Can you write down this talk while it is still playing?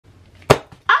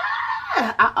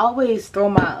I always throw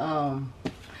my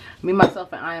me,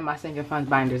 myself, and I in my sinking funds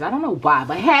binders. I don't know why,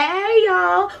 but hey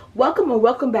y'all, welcome and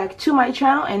welcome back to my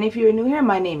channel. And if you're new here,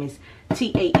 my name is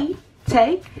T-A-E,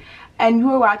 Tay, and you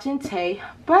are watching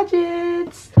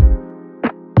TaeBudgets.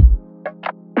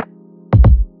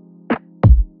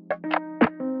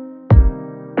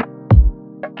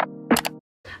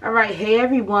 All right, hey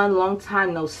everyone, long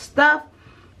time no stuff.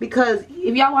 Because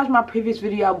if y'all watch my previous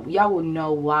video, y'all will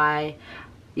know why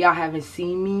y'all haven't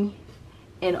seen me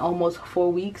in almost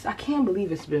 4 weeks. I can't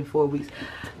believe it's been 4 weeks.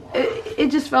 It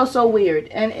just felt so weird,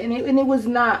 and it was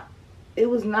not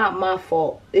my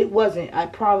fault. It wasn't, I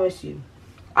promise you.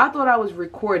 I thought I was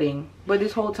recording, but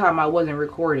this whole time I wasn't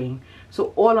recording.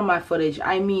 So all of my footage,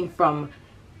 I mean from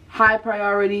high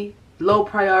priority, low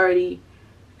priority,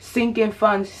 sinking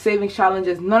funds, saving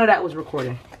challenges, none of that was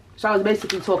recording. So I was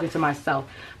basically talking to myself.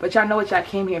 But y'all know what y'all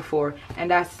came here for,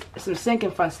 and that's some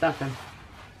sinking fund stuff. And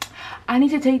I need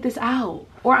to take this out,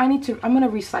 or I'm gonna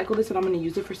recycle this and I'm gonna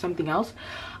use it for something else.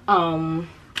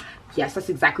 Yes, that's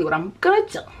exactly what I'm gonna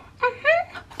do.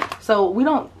 So we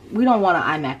don't want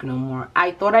an iMac no more.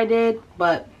 I thought I did,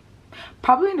 but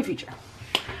probably in the future.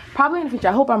 Probably in the future.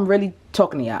 I hope I'm really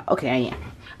talking to y'all. Okay, I am.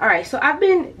 All right, so I've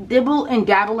been dibble and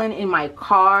dabbling in my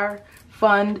car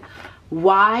fund.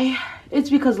 Why? It's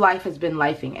because life has been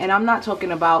lifing, and I'm not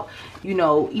talking about, you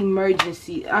know,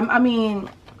 emergency. I mean,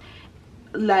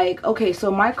 like, okay,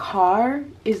 so my car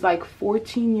is like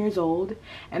 14 years old,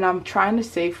 and I'm trying to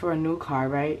save for a new car,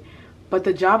 right? But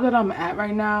the job that I'm at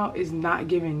right now is not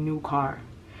giving new car.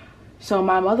 So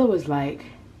my mother was like,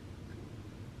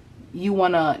 you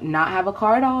want to not have a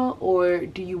car at all, or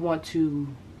do you want to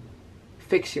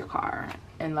fix your car?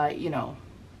 And like, you know,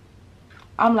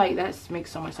 I'm like, that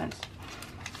makes so much sense.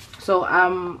 So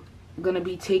I'm gonna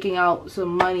be taking out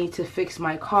some money to fix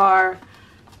my car.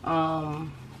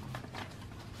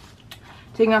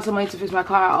 Taking out some money to fix my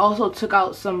car. I also took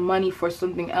out some money for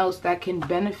something else that can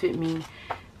benefit me,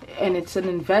 and it's an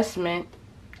investment.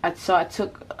 So I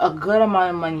took a good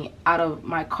amount of money out of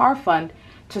my car fund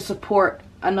to support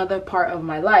another part of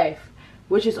my life,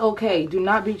 which is okay. Do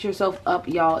not beat yourself up,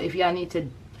 y'all, if y'all need to.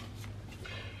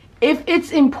 If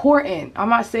it's important, I'm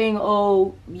not saying,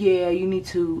 oh yeah, you need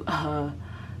to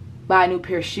buy a new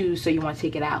pair of shoes so you want to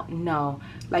take it out. No,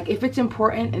 like if it's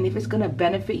important and if it's gonna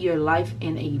benefit your life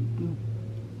in a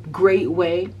great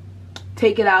way,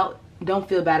 take it out. Don't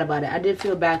feel bad about it. I did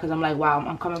feel bad because I'm like, wow,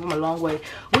 I'm coming from a long way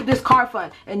with this car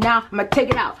fund, and now I'm gonna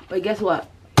take it out. But guess what?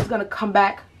 It's gonna come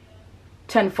back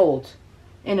tenfold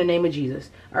in the name of Jesus.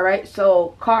 All right,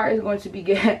 so car is going to be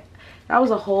getting. That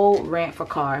was a whole rant for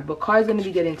car, but car is going to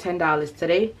be getting $10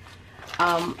 today.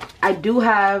 I do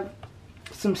have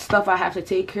some stuff I have to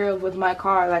take care of with my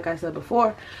car, like I said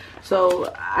before.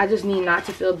 So I just need not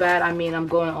to feel bad. I mean, I'm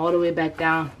going all the way back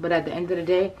down. But at the end of the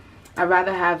day, I'd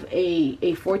rather have a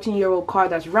 14-year-old car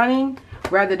that's running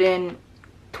rather than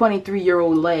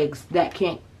 23-year-old legs that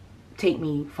can't take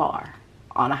me far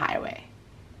on a highway.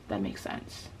 That makes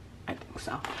sense. I think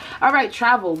so. All right,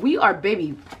 travel. We are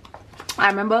baby. I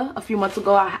remember a few months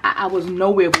ago I was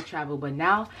nowhere with travel, but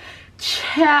now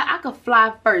I could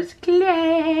fly first class.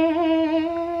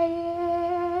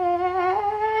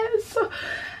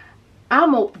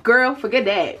 I'm a girl, forget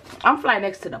that. I'm flying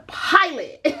next to the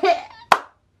pilot. Okay,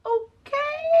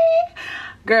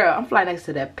 girl, I'm flying next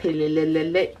to that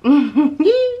pilot.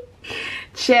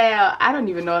 Child, I don't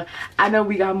even know. I know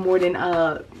we got more than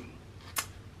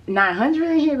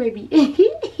 900 in here, baby.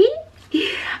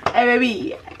 Hey,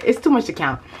 baby, it's too much to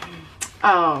count.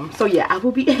 So yeah, I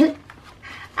will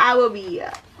be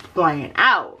flying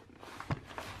out.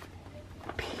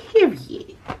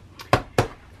 Period.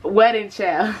 Wedding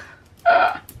child.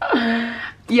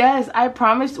 Yes, I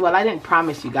promised. Well, I didn't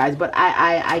promise you guys, but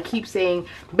I keep saying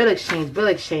bill exchange, bill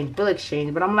exchange, bill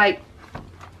exchange. But I'm like,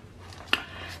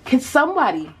 can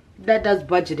somebody that does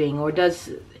budgeting or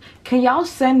can y'all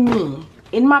send me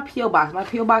in my P.O. box? My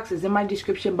P.O. box is in my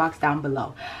description box down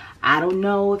below. I don't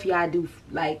know if y'all do,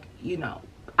 like, you know,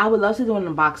 I would love to do an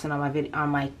unboxing on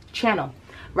my channel,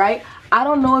 right? I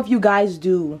don't know if you guys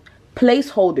do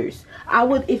placeholders. I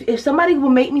would, if somebody would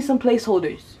make me some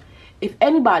placeholders, if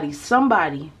anybody,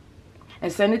 somebody,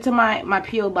 and send it to my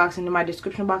P.O. box and in my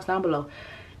description box down below.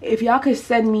 If y'all could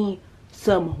send me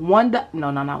some $100 and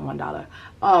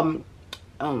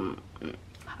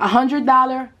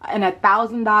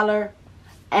 $1,000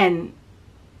 and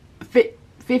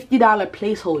 $50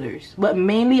 placeholders, but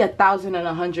mainly $1,000 and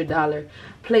 $100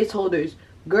 placeholders.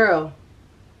 Girl,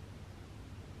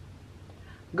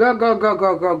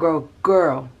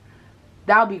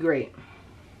 that'll be great.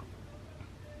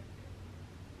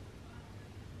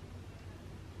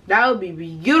 That would be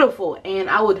beautiful, and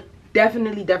I would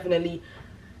definitely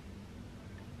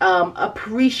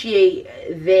appreciate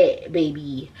that,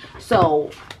 baby.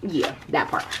 So yeah, that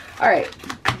part. All right,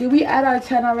 did we add our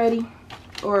 10 already?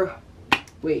 Or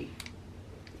wait,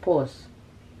 pause.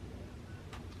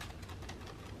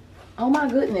 Oh my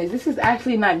goodness, this is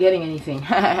actually not getting anything.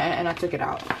 And I took it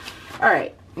out. All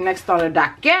right, next on the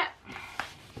docket,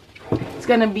 it's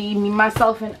gonna be Me,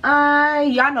 Myself, and I.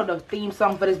 Y'all know the theme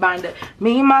song for this binder.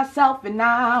 Me, myself, and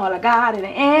I, all I got in the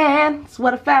end. It's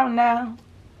what I found now.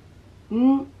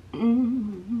 Right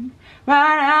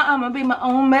now, I'm gonna be my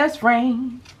own best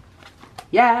friend.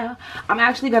 Yeah, I'm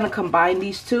actually gonna combine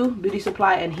these two, beauty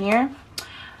supply and hair.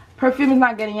 Perfume is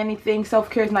not getting anything.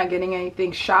 Self-care is not getting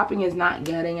anything. Shopping is not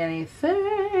getting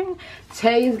anything.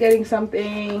 Tay is getting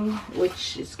something,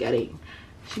 which is getting,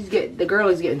 the girl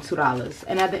is getting $2.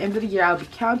 And at the end of the year, I'll be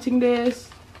counting this.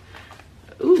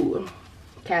 Ooh,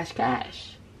 cash.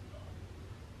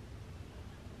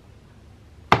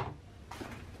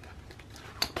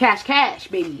 Cash,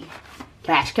 baby.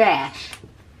 Cash.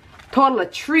 Total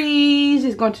of trees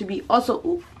is going to be also,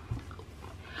 ooh.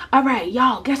 All right,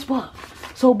 y'all, guess what?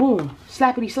 So boom,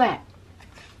 slappity slap.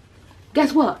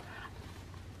 Guess what?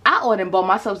 I ordered and bought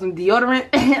myself some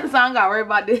deodorant, so I don't gotta worry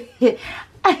about this.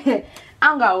 I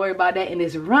don't gotta worry about that in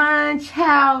this run,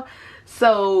 child.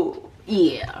 So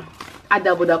yeah, I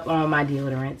doubled up on my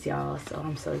deodorants, y'all. So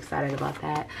I'm so excited about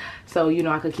that. So you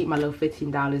know, I could keep my little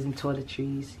 $15 in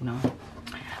toiletries, you know,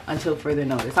 until further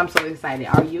notice. I'm so excited.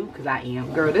 Are you? Because I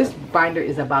am. Girl, this binder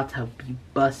is about to be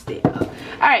busted up.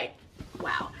 All right.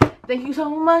 Wow. Thank you so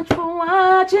much for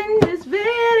watching this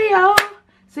video.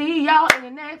 See y'all in the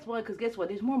next one, because guess what?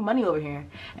 There's more money over here.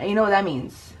 And you know what that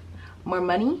means? More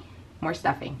money, more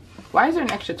stuffing. Why is there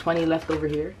an extra 20 left over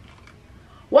here?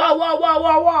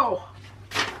 Whoa.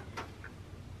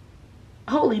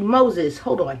 Holy Moses.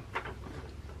 Hold on.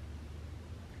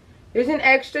 There's an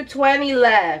extra 20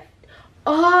 left.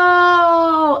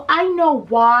 Oh, I know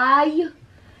why.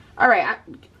 All right.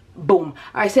 Boom.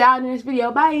 All right, see y'all in this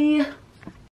video. Bye.